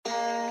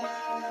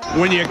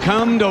When you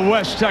come to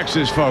West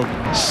Texas, folks,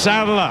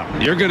 saddle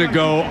up. You're going to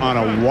go on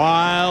a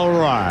wild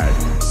ride.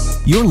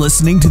 You're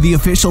listening to the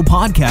official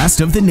podcast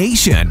of the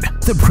nation,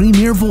 the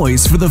premier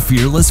voice for the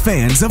fearless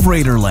fans of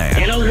Raiderland.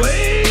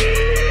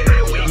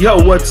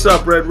 Yo, what's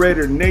up, Red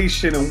Raider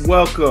Nation, and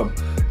welcome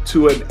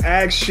to an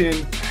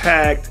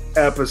action-packed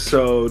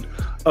episode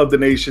of the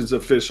nation's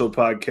official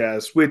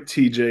podcast with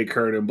TJ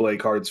Kern and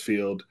Blake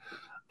Hartsfield.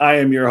 I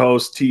am your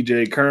host,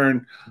 TJ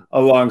Kern,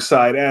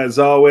 alongside, as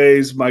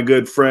always, my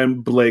good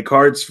friend Blake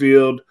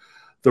Hartsfield.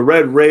 The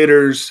Red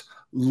Raiders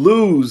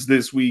lose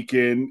this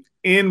weekend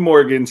in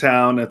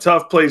Morgantown, a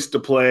tough place to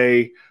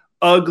play,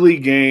 ugly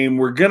game.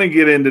 We're going to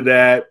get into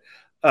that.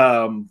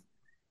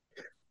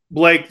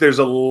 Blake, there's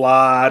a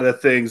lot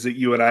of things that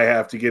you and I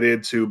have to get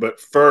into,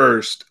 but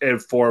first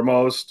and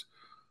foremost,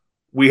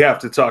 we have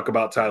to talk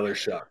about Tyler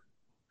Shough.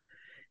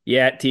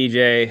 Yeah,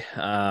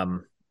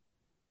 TJ.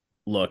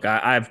 Look,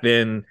 I've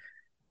been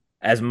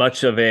as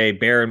much of a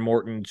Baron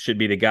Morton should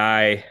be the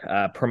guy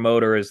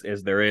promoter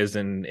as there is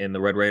in the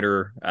Red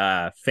Raider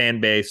fan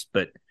base,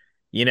 but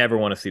you never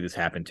want to see this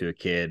happen to a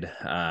kid.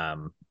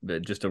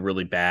 But just a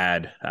really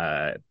bad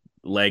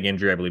leg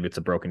injury. I believe it's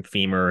a broken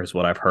femur is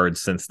what I've heard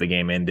since the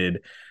game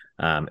ended.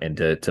 And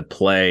to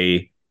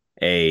play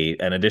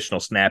an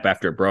additional snap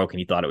after it broke and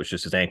he thought it was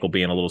just his ankle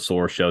being a little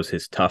sore shows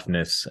his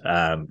toughness.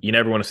 You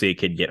never want to see a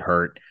kid get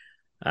hurt.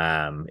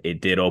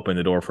 It did open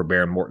the door for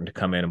Baron Morton to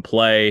come in and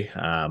play.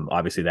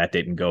 Obviously that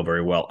didn't go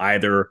very well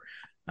either.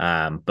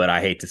 But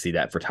I hate to see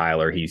that for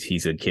Tyler.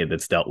 He's a kid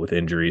that's dealt with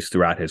injuries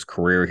throughout his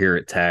career here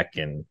at Tech.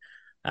 And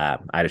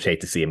I just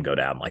hate to see him go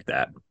down like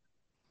that.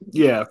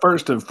 Yeah.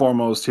 First and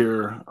foremost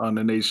here on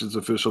the nation's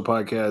official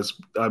podcast.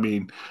 I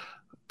mean,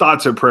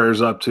 thoughts and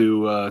prayers up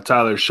to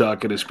Tyler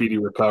Shough and a speedy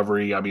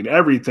recovery. I mean,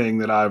 everything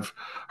that I've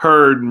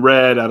heard and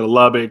read out of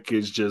Lubbock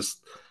is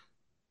just,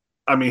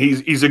 I mean,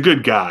 he's a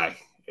good guy.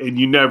 And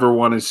you never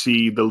want to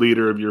see the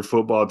leader of your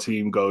football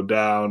team go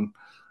down.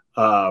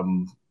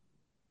 And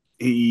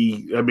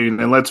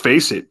let's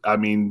face it. I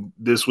mean,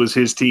 this was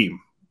his team.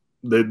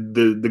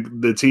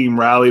 The team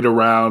rallied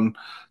around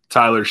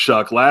Tyler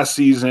Shough last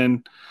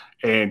season,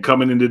 and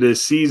coming into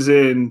this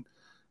season,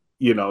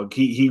 you know,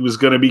 he was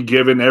going to be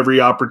given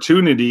every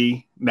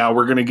opportunity. Now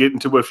we're going to get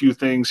into a few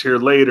things here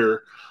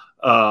later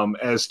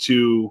as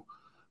to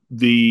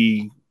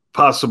the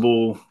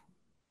possible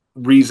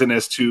reason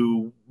as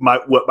to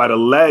what might have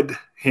led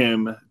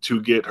him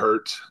to get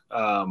hurt.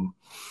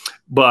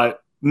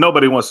 But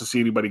nobody wants to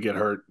see anybody get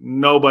hurt.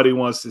 Nobody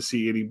wants to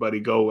see anybody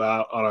go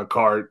out on a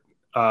cart.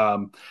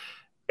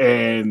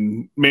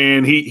 And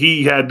man,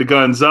 he had the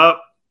guns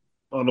up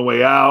on the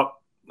way out.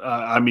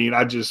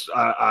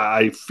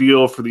 I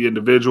feel for the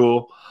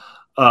individual.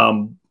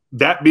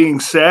 That being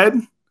said,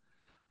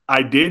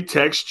 I did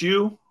text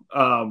you.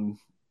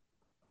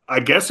 I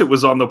guess it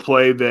was on the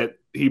play that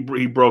he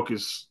broke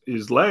his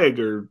leg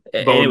or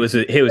bone. It was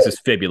his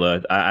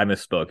fibula. I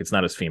misspoke. It's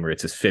not his femur.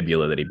 It's his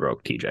fibula that he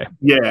broke, TJ.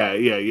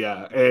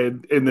 Yeah.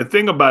 And the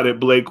thing about it,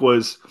 Blake,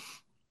 was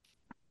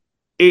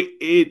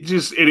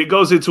it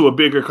goes into a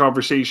bigger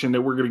conversation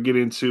that we're going to get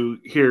into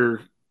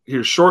here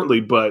shortly.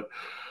 But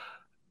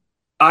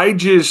I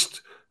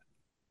just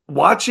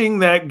watching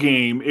that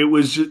game,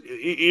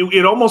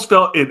 it almost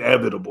felt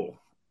inevitable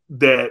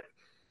that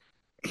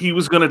he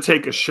was going to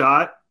take a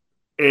shot,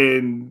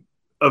 and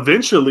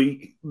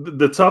eventually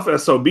the tough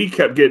SOB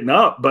kept getting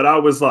up. But I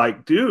was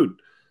like, dude,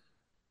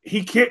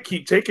 he can't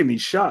keep taking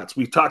these shots.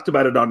 We talked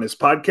about it on this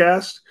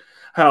podcast,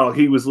 how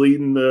he was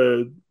leading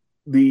the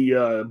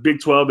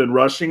Big 12 in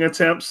rushing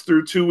attempts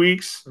through 2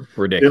 weeks.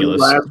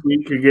 Ridiculous. Then last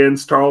week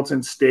against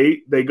Tarleton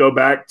State, they go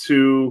back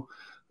to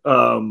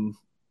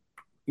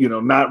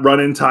not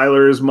running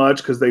Tyler as much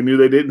because they knew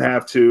they didn't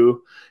have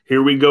to.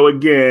 Here we go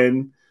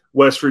again.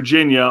 West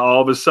Virginia,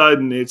 all of a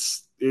sudden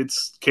it's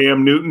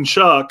Cam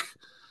Newton-Shough,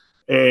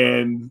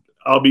 and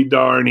I'll be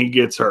darned he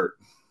gets hurt.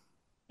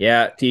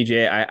 Yeah,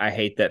 TJ, I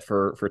hate that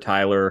for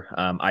Tyler.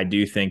 I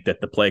do think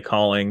that the play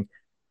calling,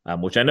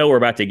 which I know we're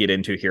about to get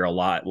into here a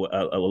lot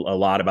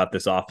about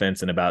this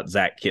offense and about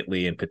Zach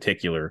Kitley in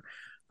particular.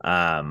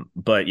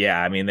 But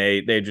yeah, I mean,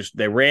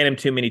 they ran him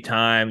too many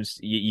times.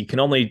 You can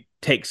only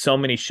take so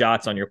many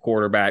shots on your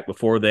quarterback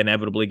before they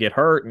inevitably get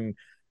hurt. And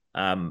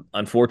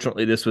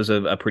unfortunately, this was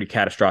a pretty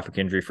catastrophic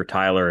injury for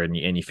Tyler, and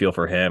you feel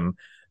for him.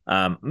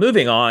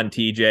 Moving on,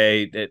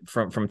 TJ,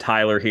 from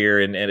Tyler here,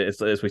 and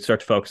as we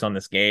start to focus on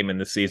this game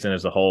and this season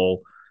as a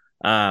whole,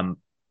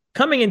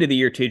 coming into the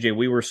year, TJ,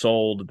 we were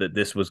sold that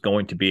this was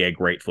going to be a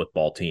great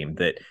football team,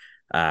 that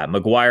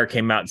McGuire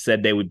came out and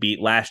said they would beat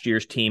last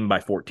year's team by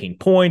 14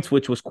 points,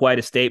 which was quite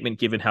a statement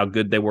given how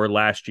good they were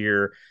last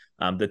year.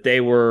 That they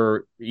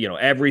were,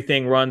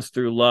 everything runs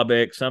through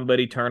Lubbock.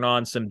 Somebody turn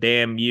on some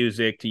damn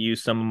music, to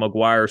use some of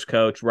McGuire's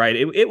coach, right?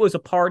 It was a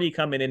party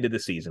coming into the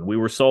season. We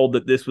were sold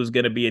that this was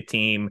going to be a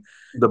team.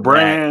 The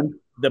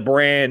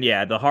brand,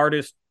 yeah, the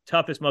hardest,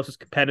 toughest, most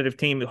competitive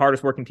team, the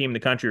hardest working team in the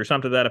country, or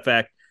something to that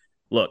effect.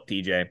 Look,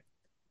 TJ,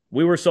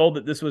 we were sold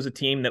that this was a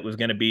team that was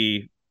going to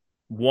be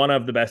one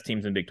of the best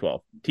teams in Big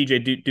 12.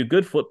 TJ, do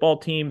good football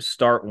teams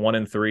start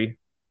 1-3?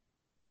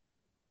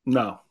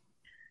 No.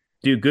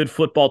 Do good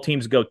football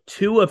teams go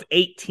 2 of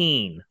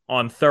 18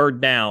 on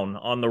third down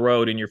on the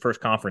road in your first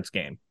conference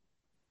game?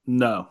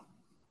 No.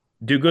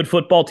 Do good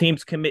football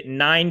teams commit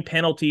 9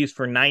 penalties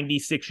for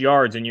 96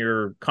 yards in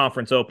your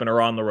conference opener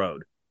on the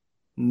road?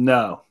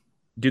 No.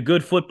 Do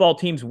good football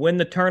teams win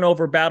the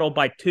turnover battle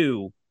by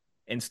 2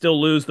 and still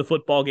lose the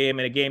football game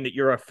in a game that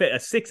you're a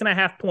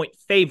 6.5-point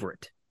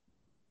favorite?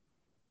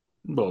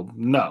 Well,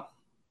 no.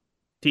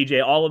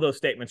 TJ, all of those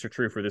statements are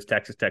true for this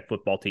Texas Tech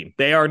football team.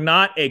 They are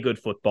not a good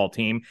football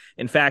team.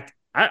 In fact,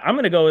 I'm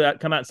going to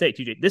come out and say,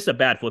 TJ, this is a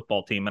bad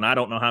football team, and I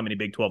don't know how many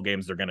Big 12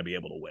 games they're going to be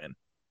able to win.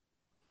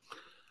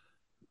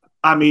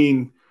 I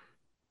mean,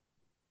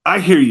 I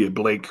hear you,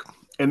 Blake.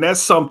 And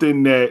that's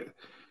something that,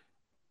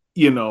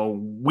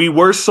 we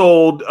were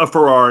sold a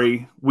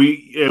Ferrari.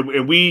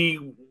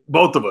 We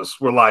both of us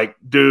were like,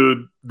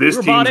 dude, this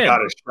team's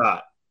got a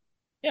shot.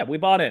 Yeah, we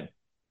bought in.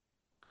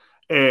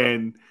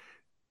 And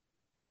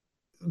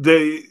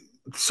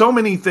so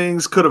many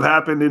things could have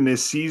happened in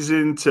this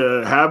season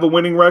to have a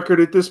winning record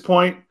at this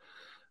point.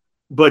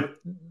 But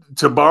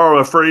to borrow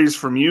a phrase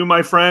from you,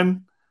 my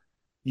friend,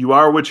 you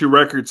are what your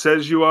record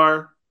says you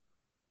are.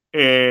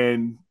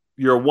 And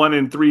you're a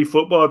 1-3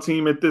 football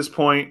team at this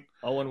point.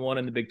 0-1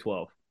 in the Big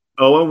 12.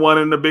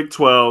 0-1 in the Big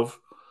 12.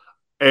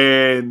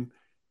 And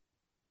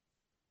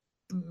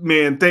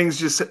man, things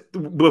just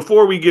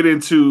before we get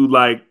into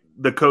like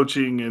the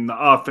coaching and the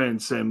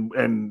offense and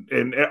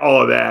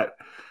all of that,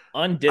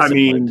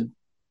 undisciplined.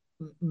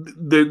 I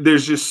mean,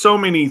 there's just so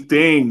many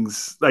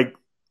things like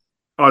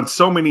on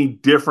so many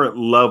different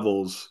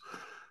levels.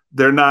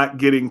 They're not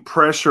getting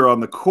pressure on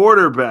the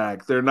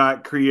quarterback. They're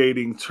not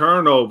creating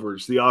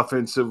turnovers. The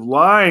offensive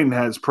line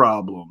has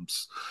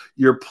problems.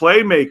 Your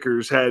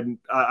playmakers had,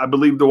 I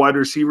believe the wide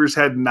receivers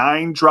had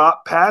 9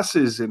 drop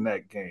passes in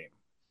that game.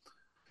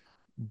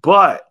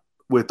 But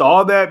with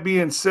all that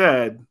being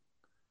said,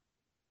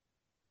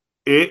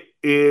 it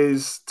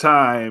is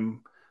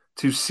time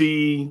to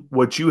see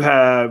what you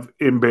have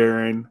in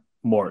Behren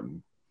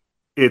Morton.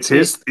 It's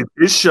his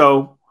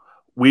show.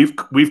 We've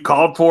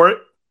called for it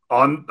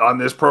on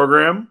this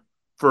program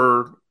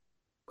for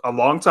a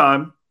long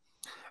time,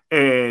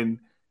 and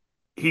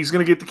he's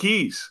going to get the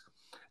keys.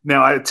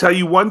 Now, I tell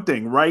you one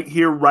thing right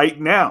here, right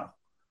now,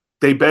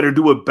 they better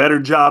do a better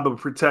job of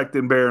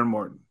protecting Behren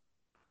Morton,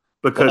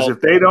 because if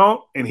they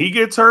don't and he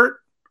gets hurt,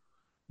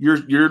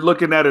 you're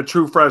looking at a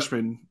true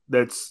freshman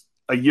that's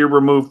a year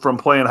removed from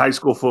playing high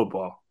school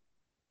football.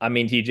 I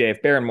mean, TJ,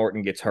 if Behren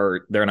Morton gets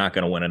hurt, they're not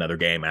going to win another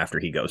game after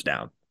he goes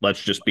down. Let's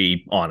just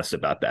be honest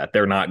about that.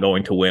 They're not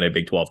going to win a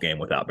Big 12 game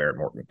without Behren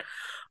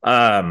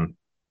Morton.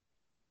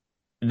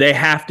 They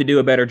have to do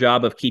a better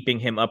job of keeping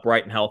him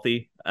upright and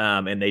healthy,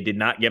 and they did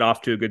not get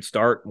off to a good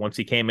start once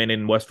he came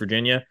in West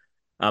Virginia.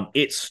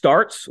 It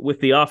starts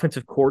with the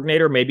offensive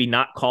coordinator maybe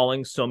not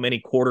calling so many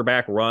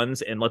quarterback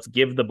runs, and let's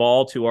give the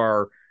ball to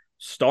our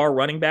star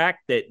running back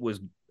that was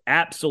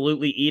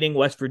absolutely eating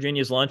West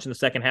Virginia's lunch in the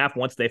second half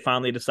once they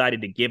finally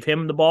decided to give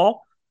him the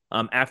ball,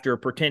 after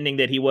pretending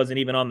that he wasn't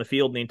even on the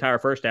field the entire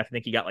first half. I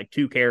think he got like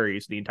 2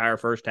 carries the entire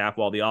first half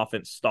while the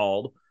offense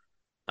stalled.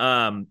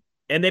 And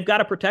they've got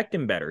to protect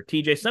him better.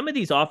 TJ, some of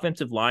these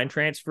offensive line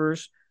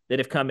transfers that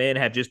have come in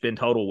have just been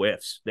total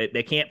whiffs.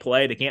 They can't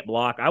play. They can't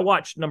block. I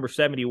watched number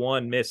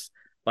 71 miss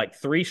like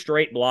 3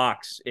 straight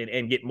blocks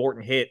and get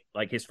Morton hit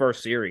like his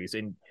first series.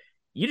 And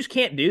you just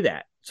can't do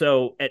that.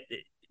 So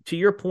to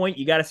your point,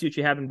 you got to see what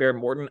you have in Behren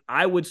Morton.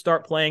 I would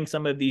start playing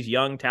some of these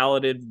young,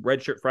 talented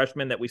redshirt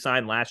freshmen that we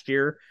signed last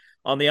year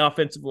on the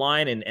offensive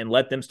line and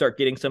let them start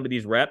getting some of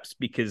these reps,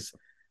 because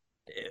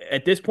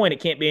at this point, it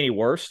can't be any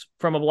worse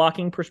from a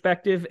blocking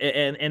perspective.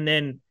 And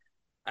then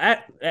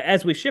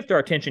as we shift our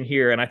attention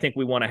here, and I think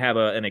we want to have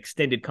an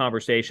extended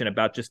conversation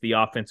about just the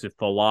offensive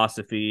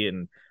philosophy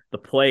and the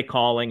play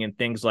calling and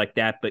things like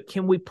that. But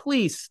can we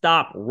please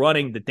stop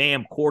running the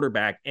damn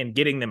quarterback and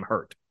getting them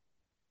hurt?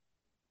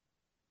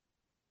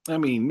 I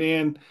mean,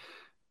 man,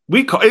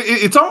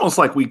 it's almost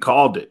like we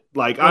called it.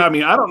 Like, I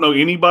mean, I don't know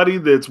anybody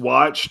that's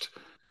watched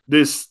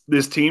this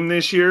team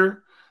this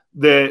year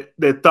that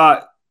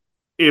thought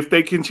if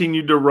they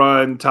continued to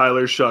run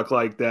Tyler Shough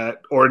like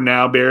that, or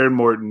now Behren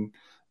Morton,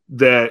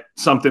 that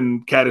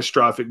something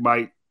catastrophic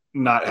might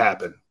not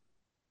happen.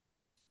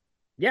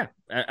 Yeah.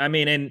 I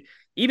mean, and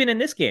even in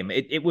this game,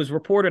 it was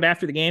reported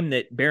after the game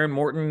that Behren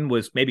Morton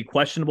was maybe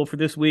questionable for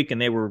this week,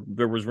 and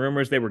there was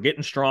rumors they were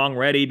getting strong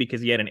ready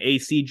because he had an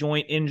AC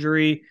joint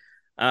injury.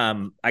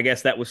 I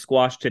guess that was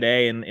squashed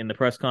today in the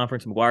press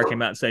conference. McGuire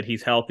came out and said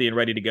he's healthy and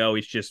ready to go.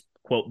 He's just,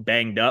 quote,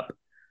 banged up,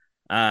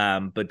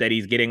 but that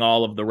he's getting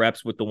all of the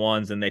reps with the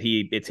ones and that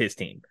it's his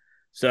team.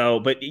 So,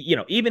 but,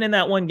 even in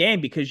that one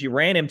game, because you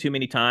ran him too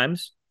many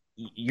times,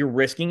 you're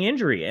risking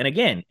injury. And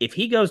again, if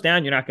he goes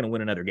down, you're not going to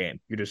win another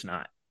game. You're just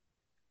not.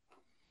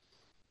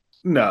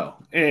 No.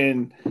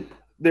 And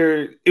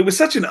it was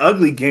such an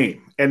ugly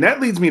game. And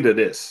that leads me to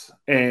this.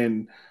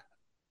 And,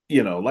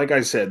 like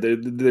I said,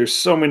 there's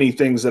so many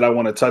things that I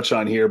want to touch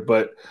on here.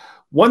 But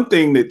one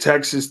thing that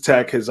Texas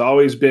Tech has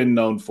always been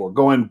known for,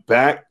 going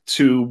back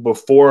to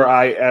before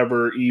I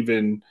ever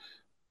even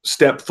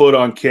stepped foot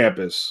on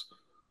campus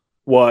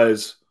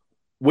was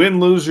win,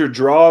 lose, or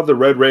draw, the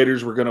Red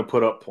Raiders were going to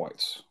put up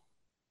points.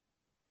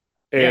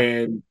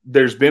 And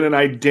there's been an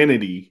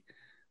identity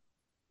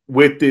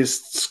with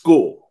this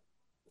school.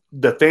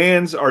 The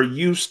fans are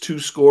used to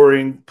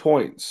scoring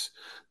points.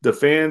 The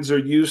fans are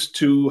used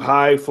to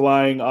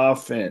high-flying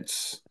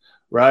offense,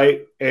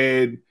 right?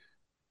 And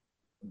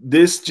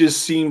this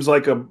just seems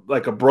like a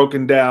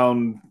broken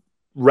down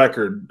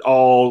record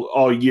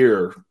all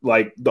year.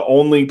 Like the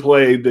only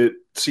play that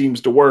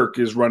seems to work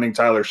is running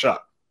Tyler Shough.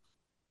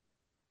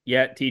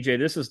 Yeah, TJ,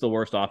 this is the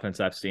worst offense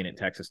I've seen at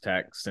Texas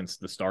Tech since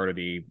the start of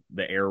the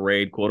air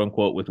raid, quote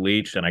unquote, with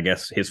Leach. And I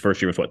guess his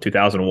first year was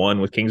 2001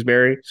 with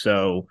Kingsbury.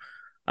 So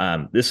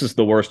this is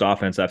the worst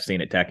offense I've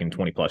seen at Tech in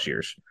 20 plus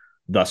years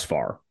thus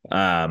far.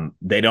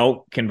 They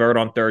don't convert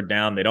on third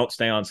down. They don't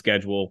stay on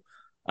schedule.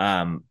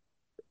 TJ,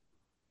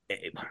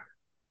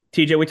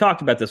 we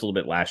talked about this a little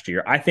bit last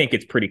year. I think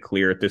it's pretty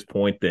clear at this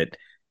point that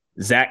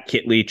Zach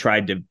Kittley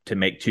tried to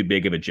make too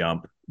big of a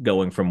jump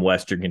going from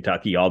Western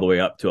Kentucky all the way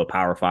up to a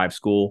Power 5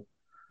 school.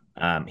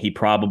 He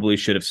probably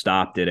should have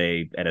stopped at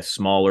a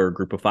smaller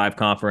Group of 5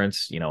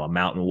 conference, a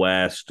Mountain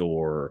West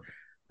or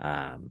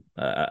an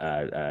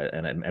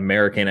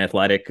American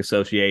Athletic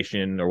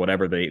Association or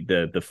whatever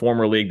the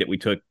former league that we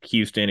took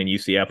Houston and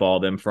UCF, all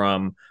of them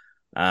from.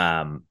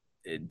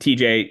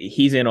 TJ,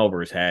 he's in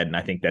over his head, and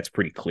I think that's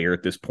pretty clear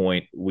at this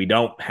point. We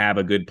don't have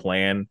a good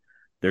plan.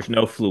 There's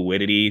no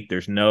fluidity.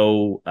 There's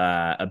no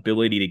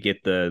ability to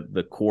get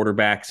the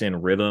quarterbacks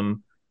in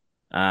rhythm.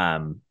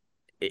 The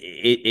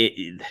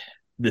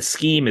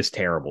scheme is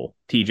terrible,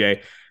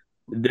 TJ.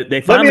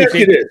 They finally Let me ask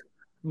you this,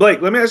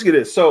 Blake. Let me ask you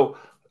this. So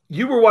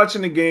you were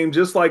watching the game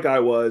just like I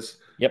was.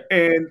 Yep.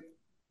 And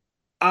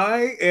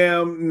I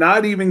am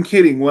not even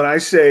kidding when I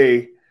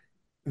say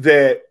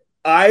that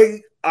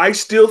I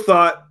still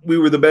thought we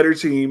were the better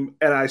team,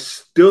 and I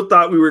still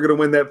thought we were going to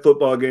win that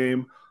football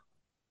game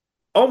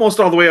almost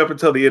all the way up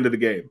until the end of the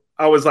game.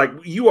 I was like,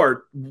 you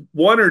are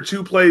one or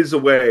two plays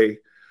away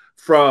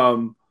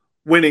from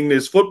winning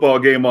this football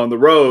game on the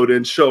road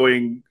and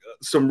showing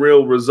some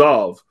real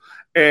resolve.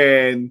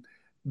 And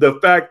the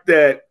fact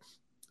that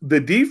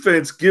the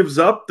defense gives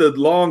up the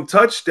long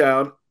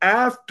touchdown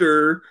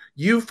after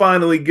you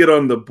finally get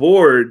on the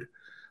board,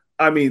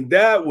 I mean,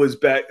 that was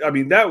bad. I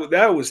mean,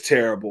 that was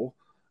terrible.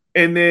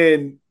 And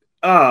then,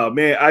 oh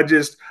man, I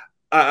don't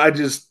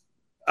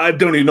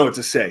even know what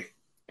to say.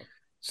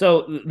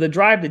 So the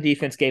drive the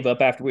defense gave up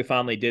after we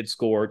finally did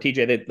score,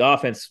 TJ, the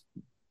offense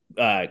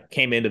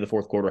came into the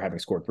fourth quarter having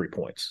scored 3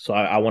 points. So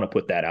I want to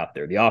put that out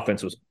there. The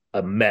offense was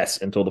a mess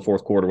until the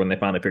fourth quarter when they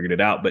finally figured it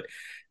out. But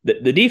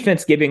the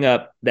defense giving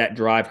up that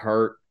drive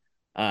hurt.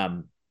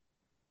 I'm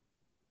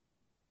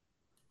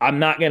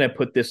not going to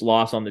put this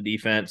loss on the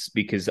defense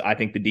because I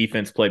think the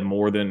defense played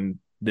more than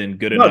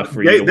good enough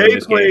for you to win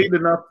this game.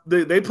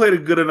 They played a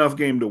good enough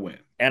game to win.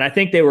 And I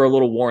think they were a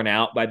little worn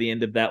out by the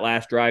end of that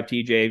last drive,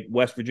 TJ.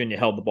 West Virginia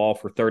held the ball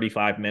for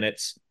 35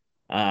 minutes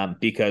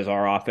because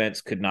our offense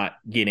could not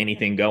get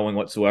anything going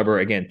whatsoever.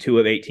 Again, 2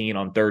 of 18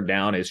 on third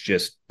down is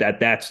just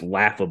that's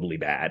laughably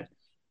bad.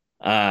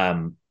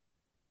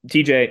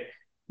 TJ,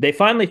 they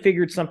finally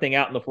figured something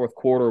out in the fourth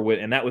quarter,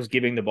 and that was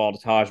giving the ball to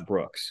Taj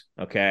Brooks,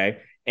 okay?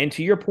 And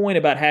to your point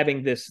about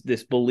having this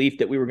belief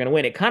that we were going to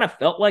win, it kind of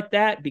felt like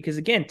that because,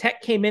 again,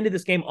 Tech came into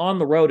this game on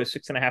the road as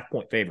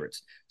 6.5-point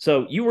favorites.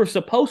 So you were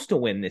supposed to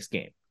win this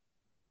game.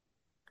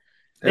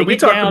 We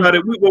talked about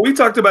it. We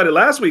talked about it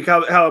last week,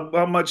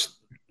 how much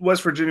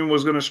West Virginia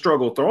was going to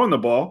struggle throwing the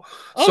ball.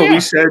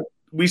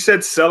 We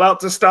said sell out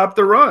to stop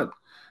the run.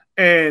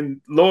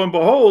 And lo and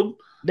behold,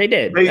 they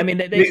did. They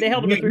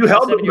held them to 3.7 yards. You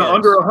held them to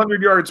under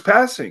 100 yards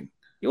passing.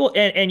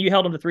 And you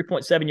held them to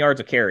 3.7 yards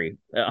a carry,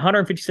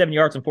 157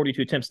 yards and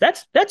 42 attempts.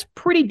 That's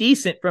pretty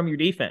decent from your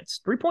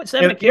defense.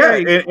 3.7 a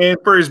carry. Yeah, and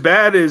for as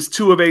bad as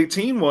 2 of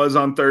 18 was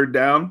on third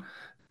down,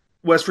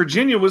 West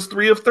Virginia was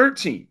 3 of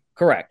 13.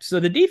 Correct. So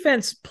the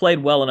defense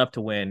played well enough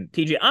to win.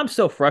 TJ, I'm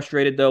so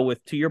frustrated, though,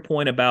 to your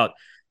point about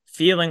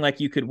feeling like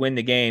you could win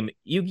the game.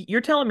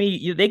 You're telling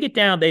me they get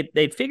down,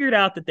 they figured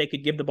out that they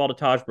could give the ball to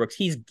Taj Brooks.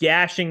 He's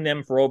gashing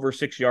them for over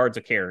 6 yards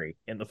a carry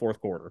in the fourth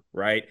quarter,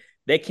 right?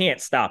 They can't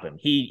stop him.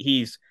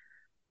 He's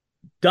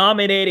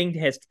dominating,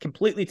 has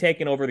completely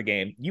taken over the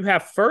game. You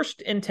have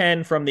 1st and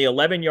 10 from the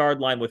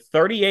 11-yard line with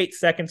 38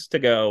 seconds to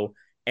go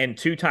and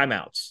 2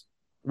 timeouts.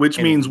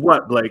 Which means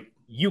what, Blake?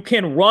 You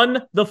can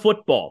run the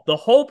football. The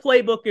whole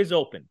playbook is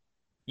open.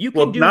 You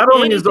can do not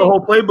only is the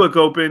whole playbook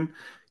open,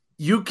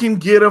 you can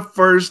get a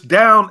first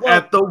down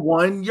at the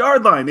 1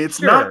 yard line.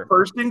 It's not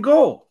first and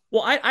goal.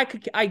 Well,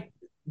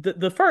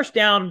 the first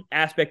down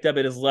aspect of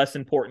it is less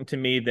important to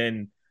me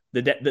than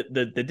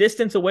the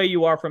distance away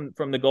you are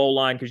from the goal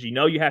line because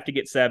you have to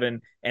get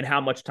 7 and how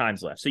much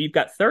time's left. So you've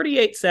got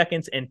 38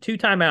 seconds and 2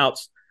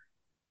 timeouts.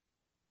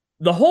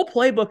 The whole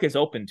playbook is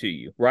open to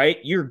you, right?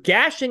 You're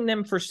gashing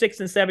them for 6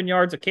 and 7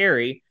 yards a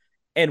carry.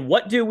 And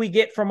what do we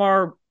get from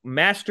our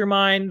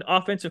mastermind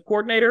offensive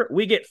coordinator?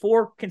 We get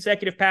 4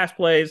 consecutive pass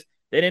plays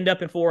that end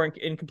up in 4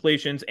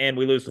 incompletions, and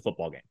we lose the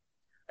football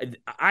game.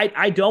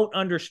 I don't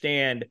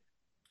understand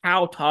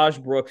how Taj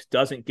Brooks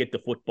doesn't get the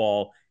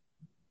football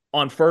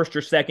on first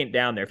or second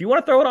down there. If you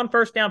want to throw it on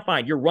first down,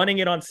 fine. You're running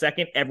it on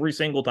second every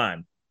single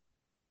time,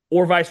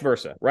 or vice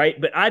versa, right?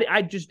 But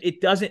I just,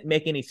 it doesn't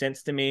make any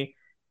sense to me.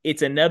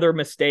 It's another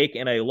mistake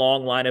in a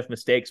long line of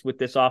mistakes with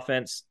this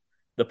offense.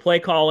 The play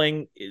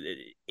calling,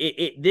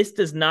 this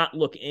does not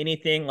look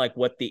anything like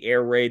what the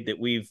air raid that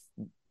we've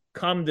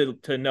come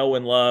to know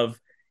and love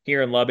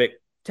here in Lubbock.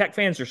 Tech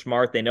fans are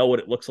smart. They know what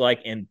it looks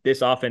like, and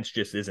this offense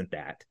just isn't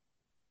that.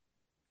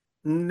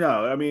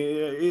 No, I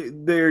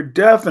mean, there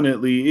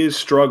definitely is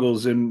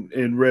struggles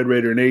in Red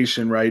Raider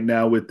Nation right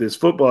now with this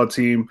football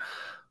team.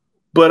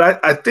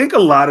 But I think a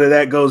lot of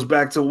that goes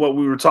back to what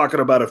we were talking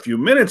about a few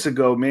minutes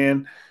ago,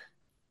 man.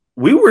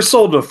 We were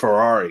sold a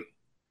Ferrari,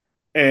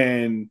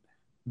 and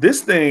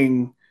this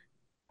thing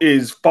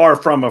is far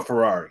from a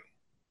Ferrari.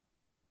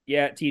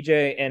 Yeah,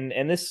 TJ,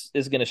 and this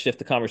is going to shift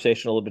the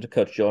conversation a little bit to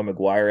Coach Joey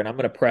McGuire, and I'm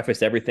going to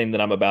preface everything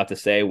that I'm about to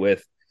say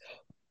with,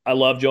 I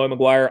love Joey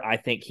McGuire. I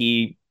think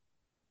he,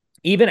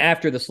 even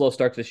after the slow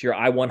start this year,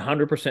 I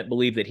 100%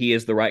 believe that he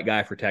is the right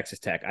guy for Texas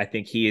Tech. I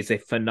think he is a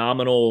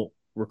phenomenal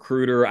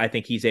recruiter. I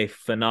think he's a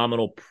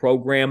phenomenal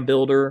program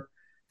builder.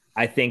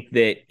 I think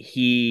that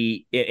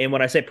he, and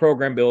when I say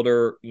program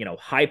builder,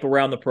 hype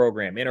around the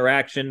program,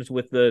 interactions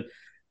with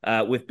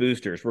with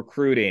boosters,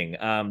 recruiting,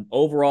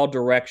 overall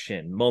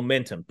direction,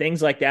 momentum,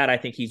 things like that. I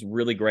think he's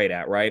really great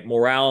at, right?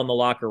 Morale in the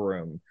locker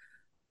room,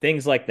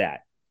 things like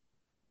that.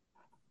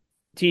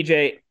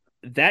 TJ,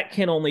 that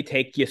can only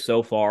take you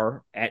so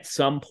far. At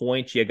some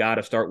point, you got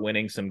to start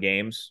winning some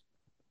games.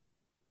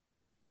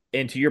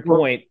 And to your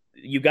point,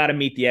 you got to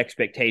meet the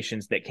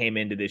expectations that came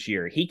into this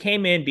year. He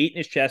came in beating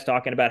his chest,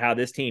 talking about how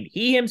this team,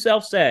 he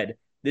himself said,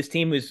 this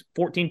team was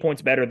 14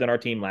 points better than our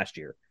team last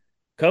year.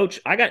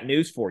 Coach, I got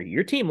news for you.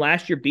 Your team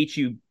last year beat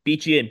you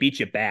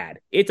bad.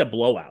 It's a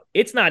blowout.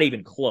 It's not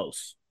even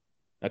close.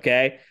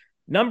 Okay.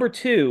 Number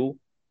two,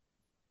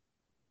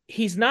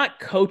 he's not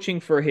coaching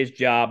for his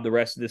job the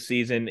rest of the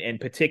season, and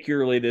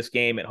particularly this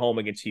game at home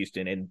against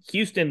Houston. And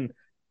Houston,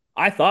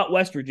 I thought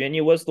West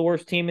Virginia was the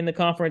worst team in the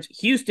conference.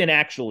 Houston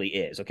actually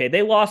is. Okay.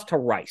 They lost to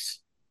Rice.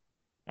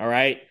 All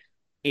right.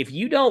 If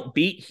you don't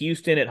beat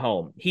Houston at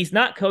home, he's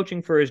not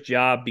coaching for his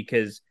job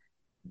because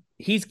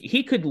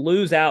he could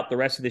lose out the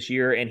rest of this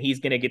year, and he's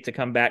going to get to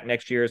come back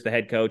next year as the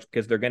head coach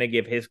because they're going to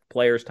give his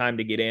players time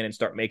to get in and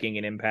start making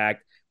an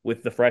impact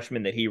with the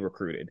freshmen that he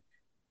recruited.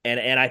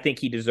 And I think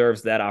he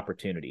deserves that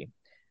opportunity.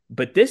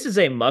 But this is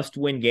a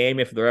must-win game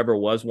if there ever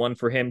was one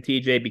for him,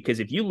 TJ, because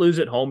if you lose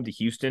at home to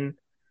Houston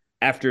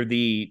after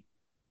the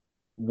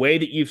way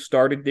that you've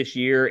started this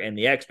year and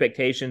the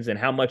expectations and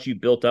how much you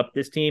built up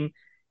this team,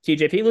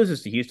 TJ, if he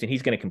loses to Houston,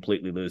 he's going to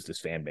completely lose this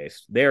fan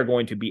base. They're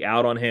going to be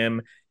out on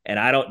him. And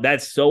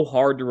that's so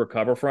hard to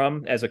recover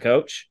from as a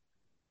coach.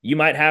 You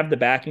might have the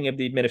backing of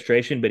the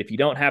administration, but if you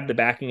don't have the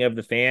backing of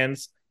the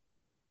fans,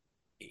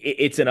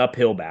 it's an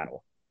uphill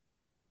battle.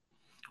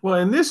 Well,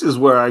 and this is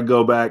where I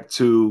go back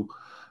to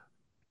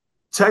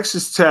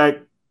Texas Tech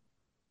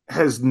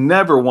has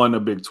never won a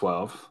Big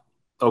 12.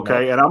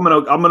 Okay. No. And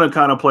I'm gonna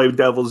kind of play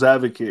devil's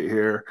advocate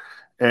here.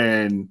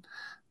 And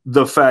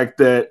the fact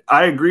that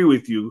I agree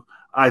with you,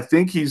 I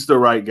think he's the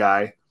right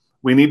guy.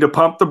 We need to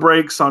pump the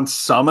brakes on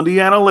some of the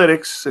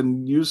analytics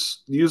and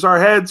use our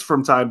heads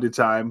from time to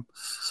time.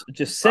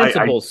 Just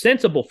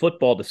sensible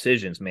football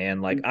decisions,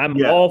 man. Like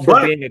I'm all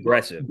for being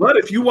aggressive. But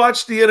if you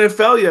watched the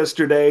NFL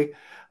yesterday,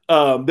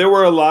 there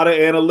were a lot of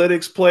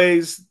analytics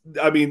plays.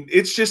 I mean,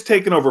 it's just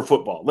taking over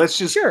football. Let's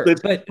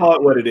call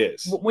it what it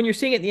is. When you're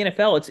seeing it in the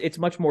NFL, it's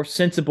much more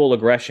sensible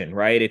aggression,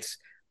 right? It's,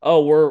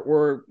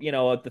 we're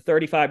at the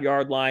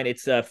 35-yard line.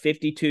 It's a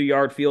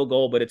 52-yard field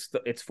goal, but it's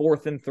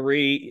 4th and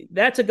 3.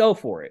 That's a go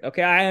for it.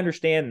 Okay, I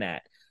understand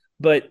that.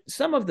 But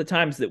some of the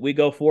times that we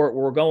go for it,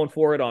 we're going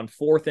for it on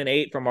 4th and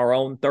 8 from our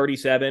own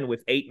 37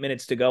 with 8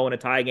 minutes to go in a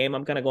tie game.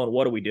 I'm kind of going,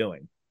 what are we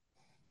doing?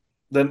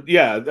 Then,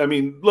 yeah, I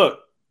mean, look,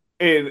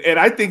 and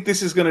I think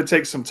this is going to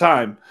take some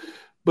time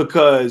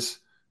because,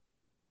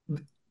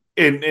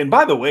 and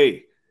by the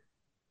way,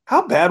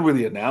 how bad were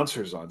the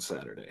announcers on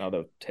Saturday?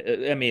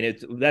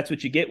 That's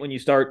what you get when you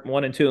start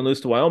 1 and 2 and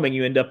lose to Wyoming.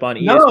 You end up on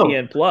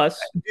ESPN Plus.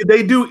 Did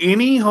they do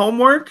any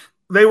homework?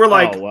 They were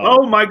like,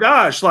 oh my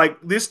gosh, like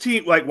this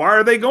team, like, why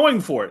are they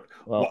going for it?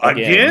 Well,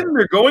 again,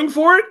 they're going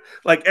for it?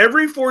 Like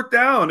every 4th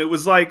down, it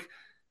was like,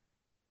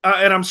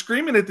 and I'm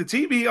screaming at the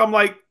TV. I'm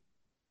like,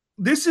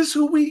 this is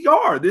who we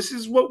are. This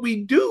is what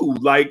we do.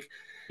 Like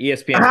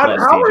ESPN Plus.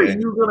 How are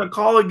TJ. you going to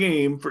call a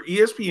game for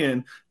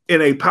ESPN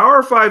in a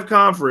Power 5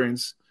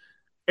 conference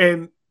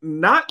and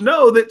not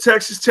know that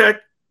Texas Tech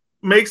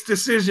makes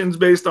decisions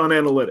based on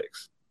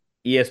analytics?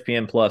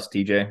 ESPN Plus,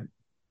 TJ.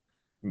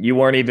 You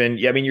weren't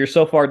even, I mean, you're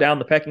so far down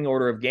the pecking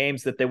order of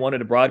games that they wanted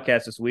to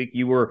broadcast this week.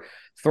 You were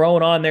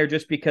thrown on there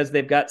just because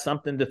they've got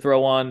something to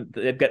throw on.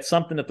 They've got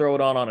something to throw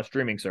it on a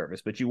streaming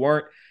service, but you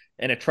weren't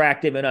an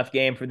attractive enough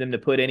game for them to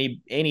put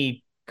any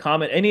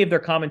of their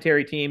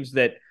commentary teams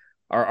that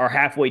are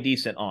halfway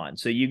decent on.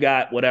 So you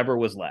got whatever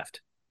was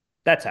left.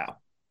 That's how.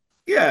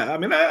 Yeah, I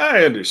mean,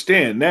 I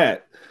understand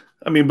that.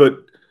 I mean, but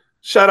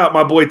Shout out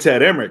my boy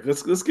Ted Emmerich.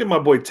 Let's get my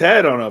boy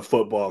Ted on a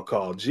football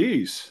call.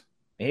 Jeez.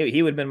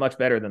 He would have been much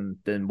better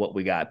than what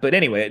we got. But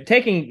anyway,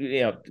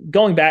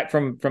 going back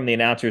from the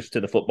announcers to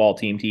the football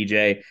team,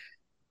 TJ,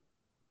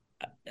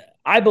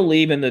 I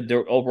believe in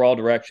the overall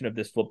direction of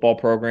this football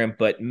program.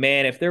 But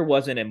man, if there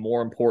wasn't a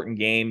more important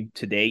game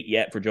to date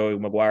yet for Joey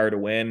McGuire to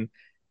win,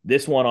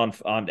 this one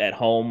on at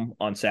home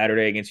on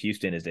Saturday against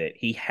Houston is it.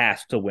 He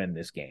has to win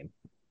this game.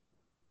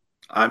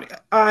 I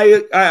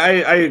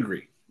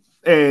agree,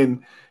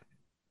 and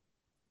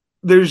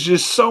there's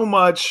just so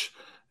much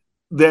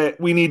that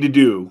we need to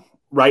do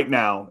right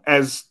now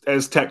as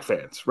Tech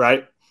fans,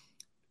 right?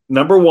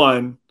 Number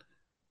one,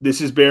 this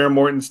is Behren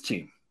Morton's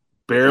team,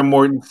 Behren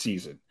Morton's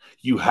season.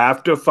 You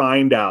have to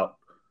find out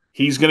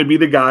he's going to be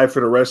the guy for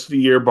the rest of the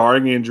year,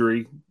 barring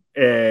injury,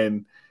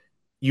 and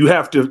you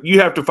have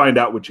to find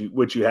out what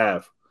you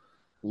have.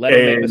 Let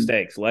him make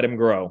mistakes. Let him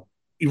grow.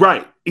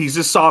 Right, he's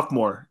a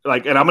sophomore.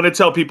 And I'm going to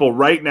tell people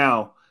right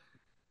now,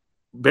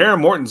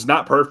 Behren Morton's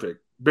not perfect.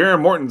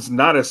 Behren Morton's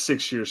not a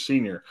 6-year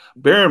senior.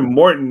 Behren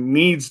Morton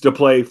needs to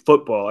play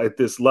football at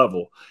this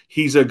level.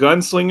 He's a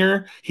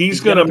gunslinger. He's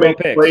going to make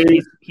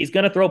plays. He's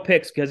going to throw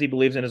picks because he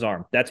believes in his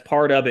arm. That's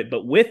part of it.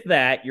 But with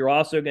that, you're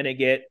also going to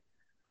get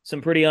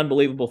some pretty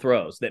unbelievable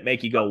throws that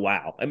make you go,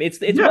 wow. I mean,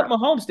 it's what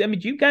Mahomes did. I mean,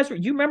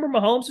 you remember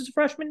Mahomes as a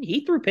freshman?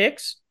 He threw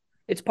picks.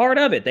 It's part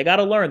of it. They got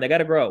to learn. They got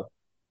to grow.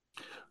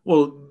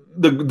 Well,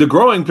 the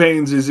growing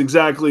pains is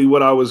exactly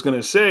what I was going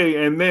to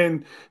say. And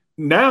then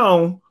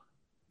now –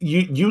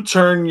 You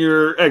turn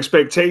your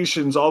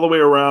expectations all the way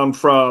around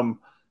from,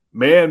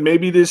 man,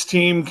 maybe this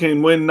team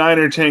can win 9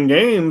 or 10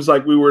 games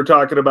like we were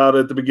talking about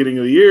at the beginning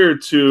of the year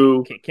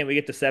to can we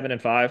get to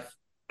 7-5?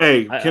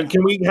 Hey,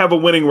 can we have a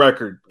winning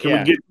record? Can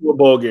we get to a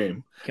bowl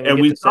game?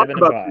 We've talked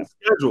about this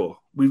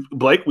schedule.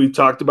 We've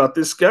talked about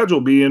this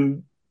schedule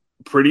being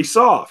pretty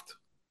soft.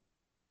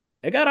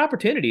 They got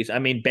opportunities. I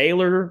mean,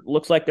 Baylor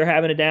looks like they're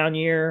having a down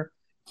year.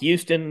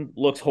 Houston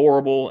looks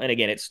horrible. And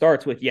again, it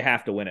starts with you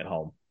have to win at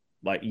home.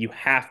 Like, you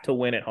have to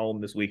win at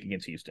home this week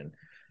against Houston.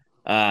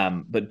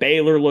 But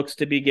Baylor looks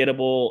to be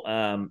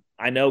gettable.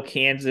 I know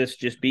Kansas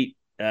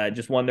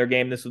just won their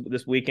game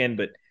this weekend,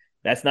 but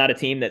that's not a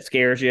team that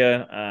scares you.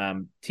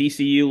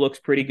 TCU looks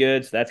pretty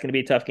good, so that's going to be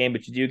a tough game,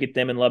 but you do get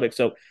them in Lubbock.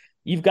 So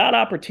you've got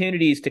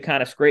opportunities to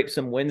kind of scrape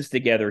some wins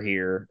together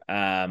here.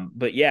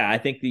 But yeah, I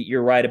think that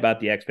you're right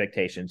about the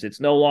expectations. It's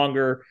no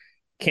longer,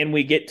 can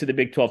we get to the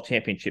Big 12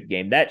 championship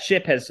game? That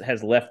ship has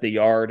left the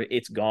yard.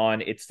 It's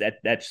gone. It's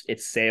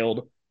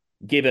sailed.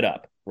 Give it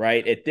up,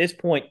 right? At this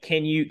point,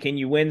 can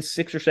you win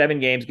 6 or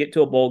 7 games, get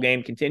to a bowl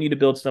game, continue to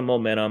build some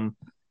momentum,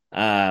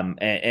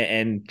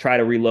 and try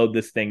to reload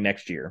this thing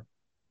next year?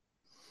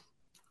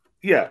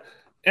 Yeah,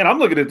 and I'm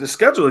looking at the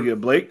schedule again,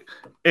 Blake,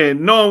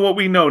 and knowing what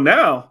we know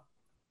now,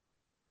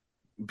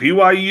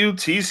 BYU,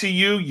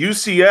 TCU,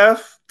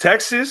 UCF,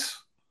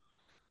 Texas,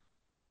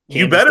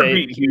 you better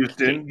beat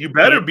Houston. You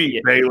better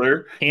beat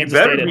Baylor. You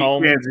better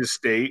beat Kansas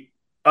State.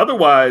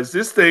 Otherwise,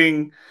 this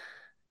thing –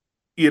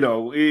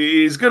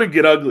 is going to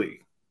get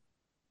ugly.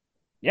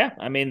 Yeah,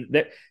 I mean,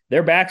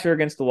 their backs are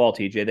against the wall,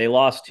 TJ. They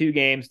lost 2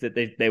 games that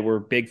they were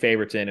big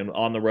favorites in and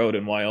on the road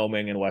in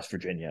Wyoming and West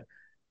Virginia.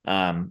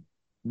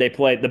 They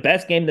played the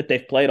best game that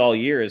they've played all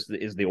year is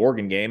the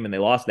Oregon game, and they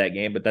lost that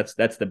game, but that's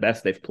the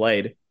best they've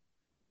played.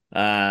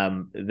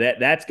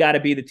 That's got to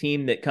be the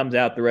team that comes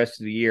out the rest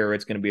of the year.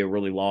 It's going to be a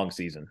really long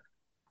season.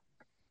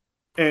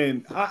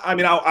 And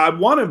I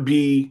want to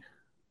be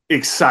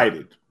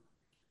excited.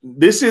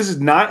 This is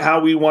not how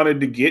we wanted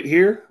to get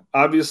here,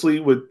 obviously,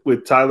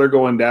 with Tyler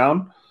going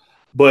down.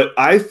 But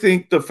I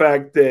think the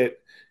fact that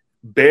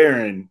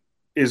Behren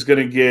is going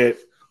to get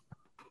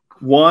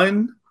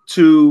 1,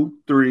 2,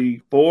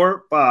 3,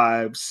 4,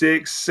 5,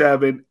 6,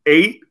 7,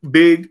 8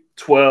 Big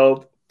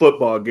 12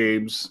 football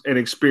games and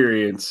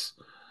experience,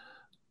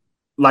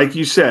 like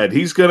you said,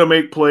 he's going to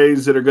make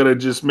plays that are going to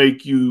just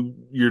make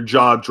your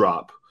jaw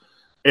drop.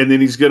 And then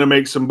he's going to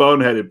make some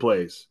boneheaded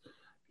plays.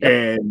 Yep.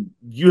 And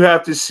you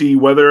have to see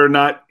whether or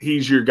not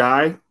he's your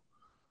guy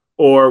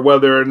or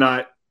whether or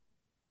not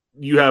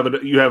you have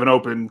an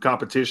open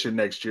competition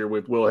next year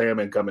with Will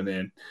Hammond coming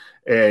in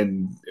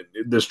and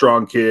the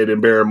strong kid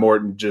and Behren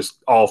Morton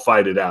just all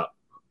fight it out.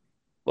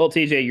 Well,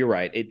 TJ, you're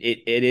right.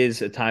 It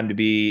is a time to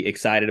be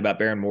excited about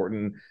Behren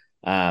Morton.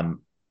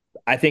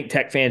 I think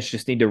Tech fans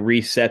just need to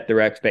reset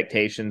their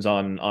expectations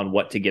on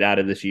what to get out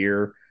of this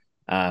year.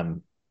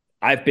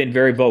 I've been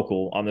very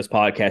vocal on this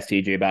podcast,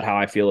 TJ, about how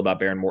I feel about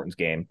Behren Morton's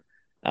game.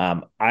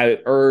 I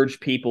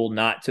urge people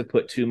not to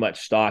put too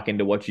much stock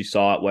into what you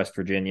saw at West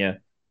Virginia.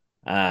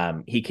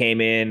 He came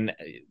in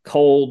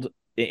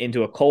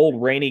into a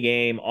cold, rainy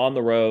game on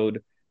the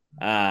road,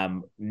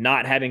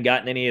 not having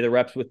gotten any of the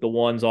reps with the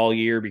ones all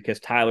year because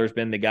Tyler's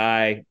been the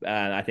guy.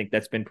 I think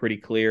that's been pretty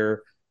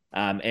clear.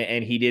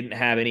 And he didn't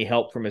have any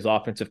help from his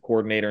offensive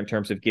coordinator in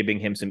terms of giving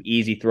him some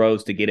easy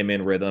throws to get him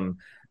in rhythm.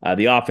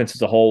 The offense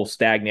as a whole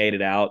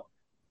stagnated out.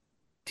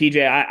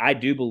 TJ, I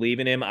do believe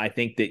in him. I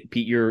think that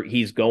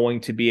he's going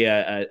to be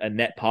a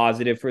net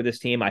positive for this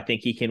team. I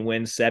think he can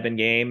win 7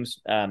 games,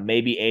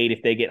 maybe 8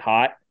 if they get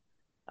hot.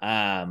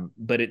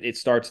 But it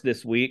starts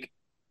this week.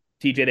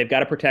 TJ, they've got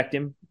to protect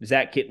him.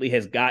 Zach Kittley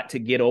has got to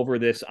get over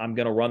this I'm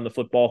going to run the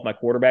football with my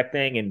quarterback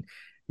thing, and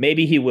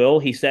maybe he will.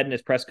 He said in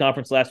his press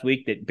conference last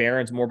week that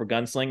Barron's more of a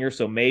gunslinger,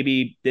 so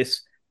maybe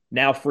this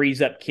now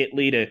frees up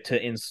Kittley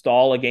to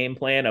install a game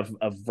plan of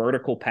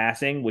vertical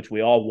passing, which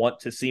we all want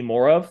to see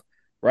more of,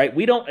 right?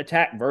 We don't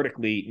attack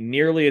vertically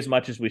nearly as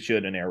much as we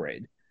should in air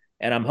raid,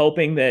 and I'm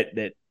hoping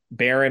that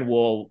Barron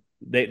will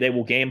they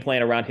will game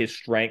plan around his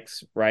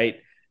strengths, right?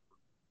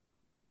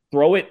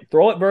 Throw it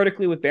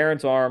vertically with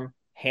Barron's arm,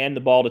 hand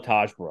the ball to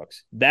Taj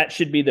Brooks. That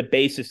should be the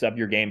basis of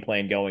your game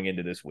plan going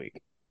into this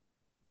week.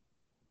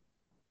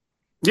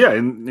 Yeah,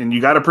 and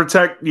you got to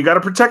protect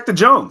the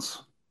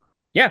Jones.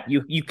 Yeah,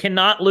 you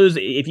cannot lose.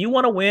 If you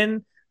want to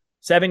win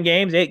 7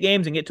 games, 8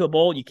 games, and get to a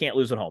bowl, you can't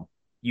lose at home.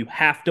 You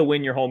have to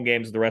win your home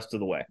games the rest of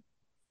the way.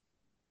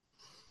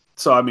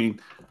 So, I mean,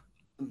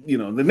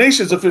 the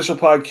Nation's official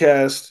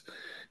podcast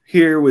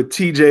here with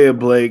TJ and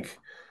Blake.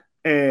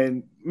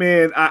 And,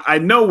 man, I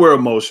know we're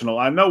emotional.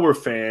 I know we're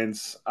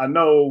fans. I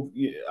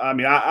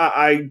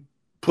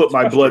put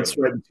my blood,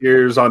 sweat, and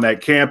tears on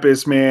that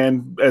campus,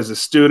 man, as a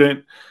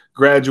student,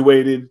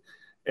 graduated.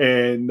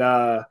 And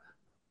I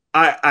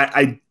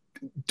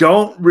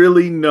don't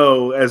really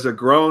know as a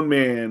grown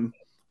man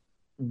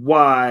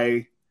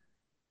why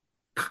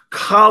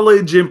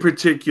college in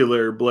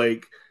particular,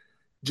 Blake,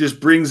 just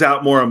brings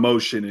out more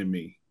emotion in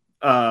me.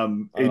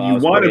 And you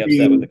want to be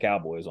upset with the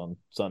Cowboys on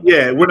Sunday.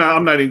 Yeah,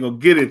 I'm not even gonna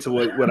get into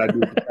what I do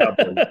with the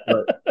Cowboys,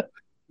 but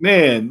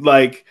man,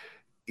 like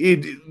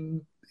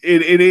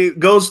it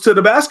goes to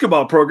the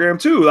basketball program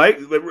too. Like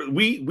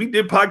we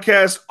did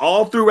podcasts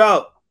all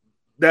throughout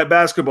that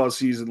basketball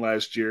season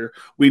last year.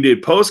 We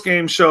did post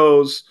game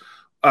shows.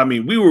 I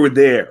mean, we were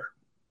there,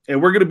 and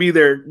we're gonna be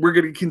there. We're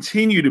gonna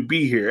continue to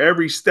be here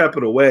every step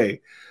of the way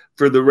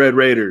for the Red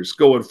Raiders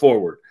going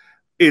forward.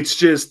 It's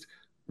just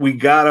we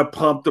gotta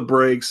pump the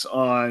brakes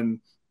on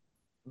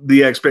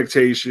the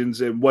expectations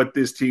and what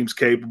this team's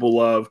capable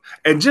of,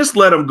 and just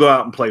let them go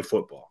out and play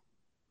football.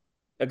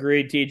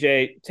 Agreed,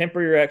 TJ.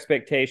 Temper your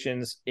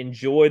expectations.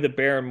 Enjoy the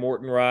Baron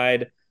Morton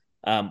ride.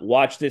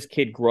 Watch this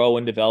kid grow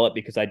and develop,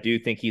 because I do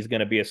think he's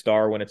going to be a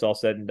star when it's all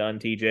said and done,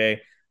 TJ.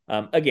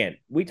 Again,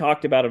 we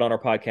talked about it on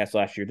our podcast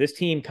last year. This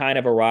team kind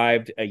of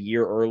arrived a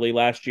year early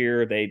last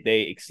year.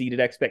 They exceeded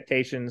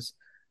expectations.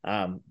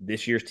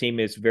 This year's team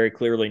is very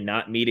clearly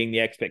not meeting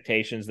the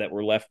expectations that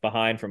were left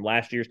behind from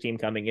last year's team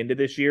coming into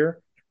this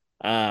year.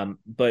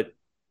 But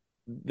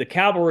the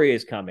cavalry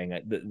is coming.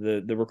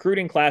 The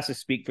recruiting classes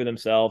speak for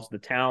themselves. The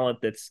talent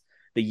that's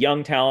the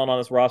young talent on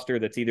this roster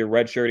that's either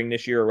redshirting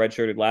this year or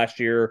redshirted last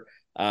year,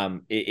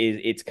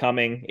 it's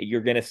coming.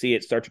 You're going to see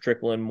it start to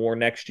trickle in more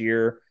next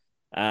year.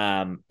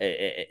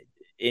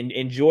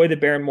 Enjoy the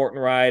Baron Morton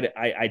ride.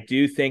 I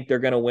do think they're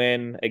going to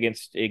win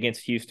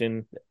against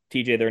Houston.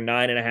 TJ, they're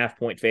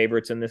 9.5-point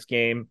favorites in this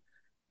game.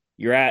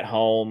 You're at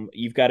home.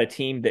 You've got a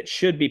team that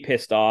should be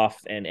pissed off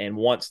and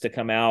wants to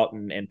come out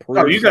and prove.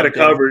 Oh, you got to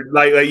cover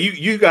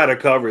you got to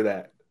cover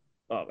that.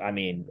 Oh, I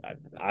mean,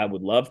 I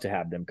would love to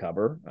have them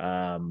cover.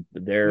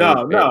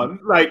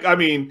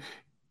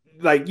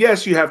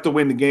 Yes, you have to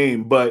win the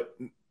game, but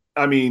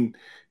I mean,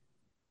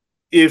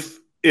 if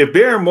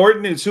Baron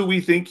Morton is who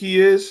we think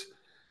he is,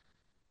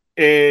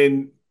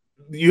 and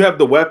you have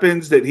the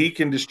weapons that he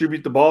can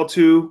distribute the ball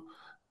to,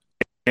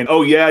 and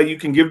you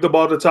can give the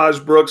ball to Taj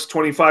Brooks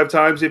 25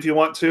 times if you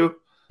want to.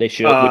 They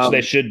should, which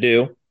they should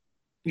do.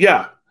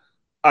 Yeah,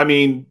 I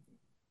mean,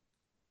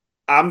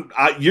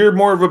 you're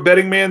more of a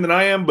betting man than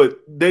I am, but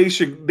they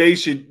should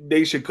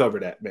cover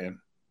that, man.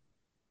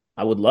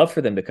 I would love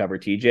for them to cover,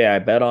 TJ. I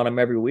bet on them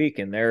every week,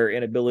 and their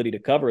inability to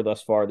cover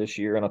thus far this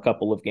year in a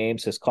couple of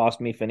games has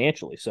cost me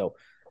financially. So,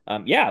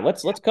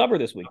 let's cover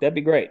this week. That'd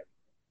be great.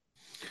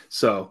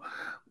 So,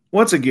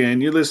 once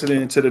again, you're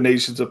listening to the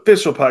Nation's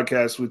official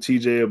podcast with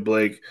TJ and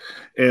Blake.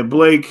 And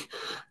Blake,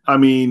 I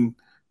mean,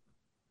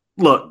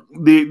 look,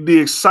 the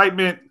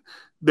excitement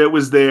that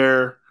was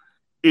there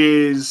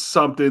is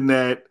something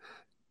that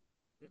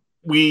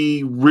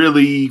we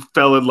really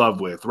fell in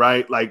love with,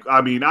 right? Like,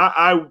 I mean,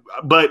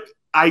 but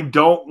I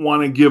don't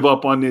want to give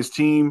up on this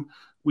team.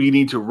 We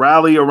need to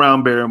rally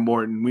around Baron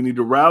Morton. We need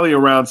to rally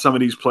around some of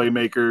these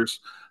playmakers.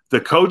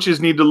 The coaches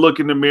need to look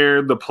in the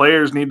mirror. The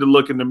players need to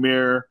look in the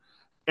mirror.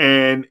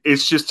 And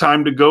it's just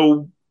time to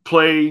go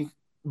play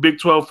Big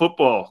 12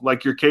 football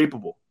like you're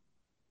capable.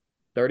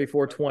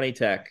 34-20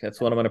 Tech. That's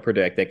what I'm going to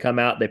predict. They come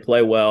out, they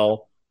play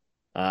well,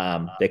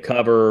 they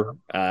cover,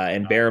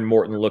 and Baron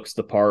Morton looks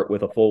the part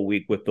with a full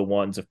week with the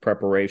ones of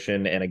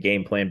preparation and a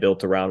game plan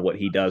built around what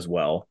he does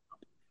well.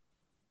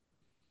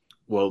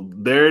 Well,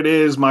 there it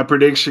is, my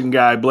prediction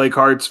guy, Blake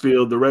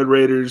Hartsfield. The Red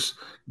Raiders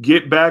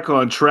get back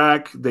on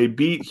track. They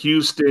beat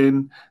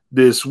Houston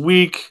this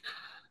week.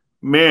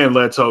 Man,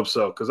 let's hope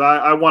so, because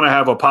I want to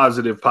have a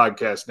positive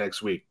podcast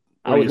next week.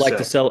 I would like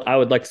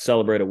to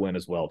celebrate a win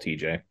as well,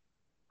 TJ.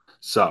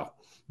 So,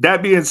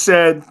 that being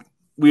said,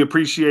 we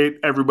appreciate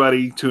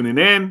everybody tuning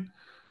in.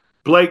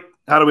 Blake,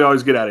 how do we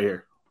always get out of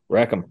here?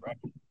 Wreck 'em.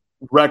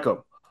 Wreck 'em.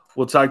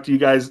 We'll talk to you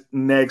guys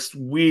next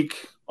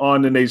week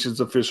on the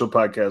Nation's Official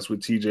Podcast with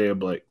TJ and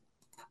Blake.